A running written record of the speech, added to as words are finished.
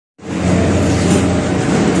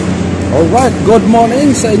Alright, good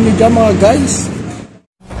morning sa inyo dyan mga guys.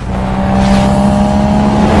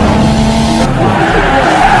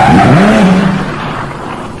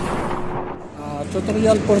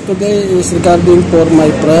 Tutorial for today is regarding for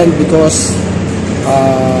my friend because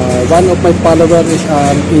one of my followers is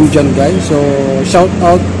an Indian guy. So shout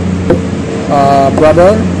out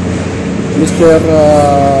brother Mr.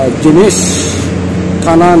 Jinis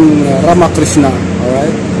Kanan Ramakrishna.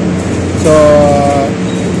 Alright. So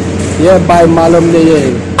yeah, by malum niya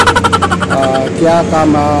kaya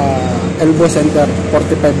kama elbow center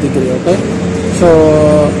 45 degree. Okay, so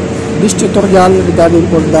this tutorial regarding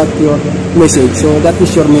for that your message, so that is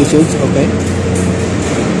your message. Okay,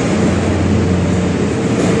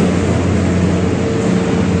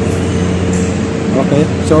 okay,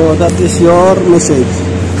 so that is your message.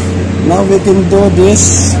 Now we can do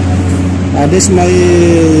this. This is my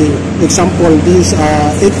example. This is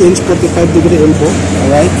 8 inch 45 degree elbow.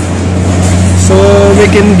 Alright, so we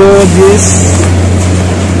can do this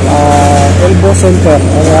elbow center.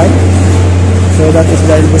 Alright, so that is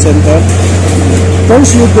the elbow center.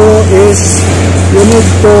 First you do is you need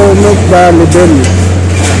to make the level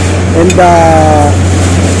and the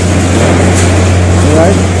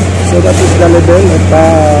alright, so that is the level of the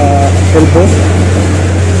elbow.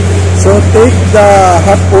 So take the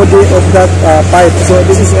half OD of that pipe. So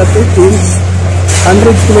this is a 8 inch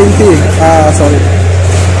 120 sorry.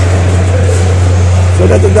 So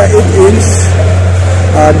that is the 8 inch.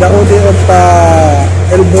 The OD of the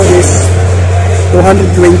elbow is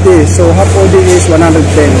 220. So half OD is 110.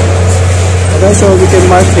 Okay, so we can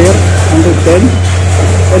mark here 110.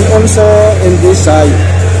 And also in this side.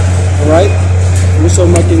 Alright, also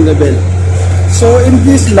marking the bell. So in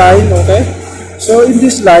this line, okay, so in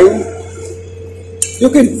this line you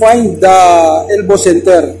can find the elbow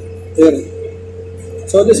center here.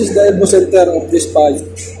 So this is the elbow center of this pipe,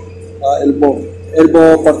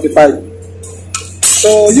 elbow 45.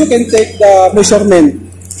 So you can take the measurement.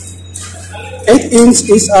 8 inch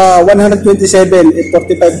is 127 at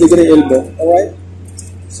 45 degree elbow. Alright,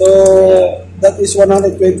 so that is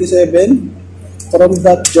 127 from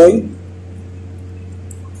that joint.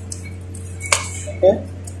 Okay.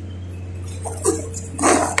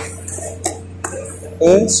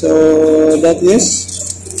 Okay, so that is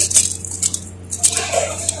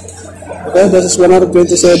okay, that is 127,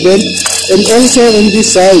 and also in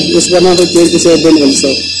this side is 127 also.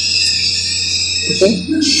 Okay,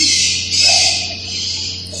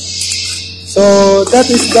 so that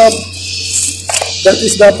is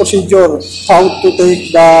the procedure how to take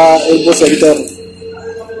the elbow center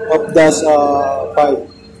of this pipe.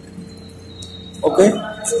 Okay,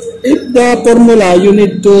 if the formula you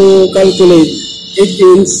need to calculate 8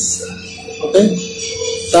 inch, okay,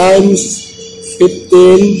 times 15,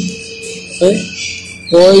 okay,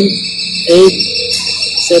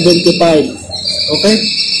 0.875. Okay,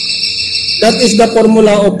 that is the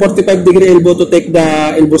formula of 45 degree elbow to take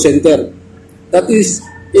the elbow center. That is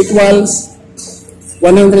equals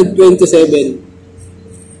 127.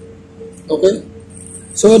 Okay,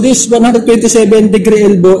 so this 127 degree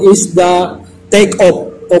elbow is the take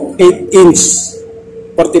off of 8 inch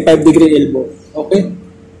 45 degree elbow. Okay,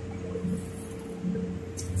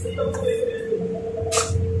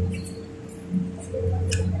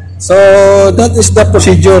 so that is the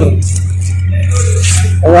procedure.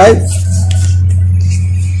 Alright,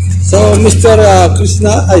 so Mr.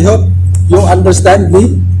 Krishna, I hope you understand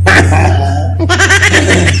me.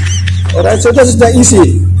 Alright, so that is the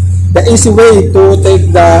easy way to take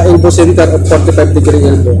the elbow center of 45 degree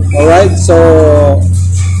elbow. Alright, so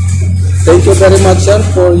thank you very much, sir,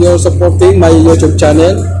 for your supporting my YouTube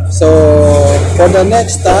channel. So for the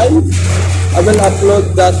next time, I will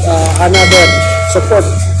upload that another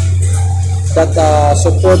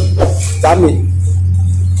support dummy.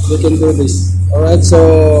 You can do this. Alright,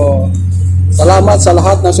 so salamat sa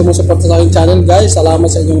lahat na sumusuporta sa aking channel, guys. Salamat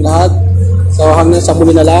sa inyong lahat. So hanggang sa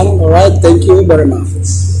muli na lang. Alright, thank you very much.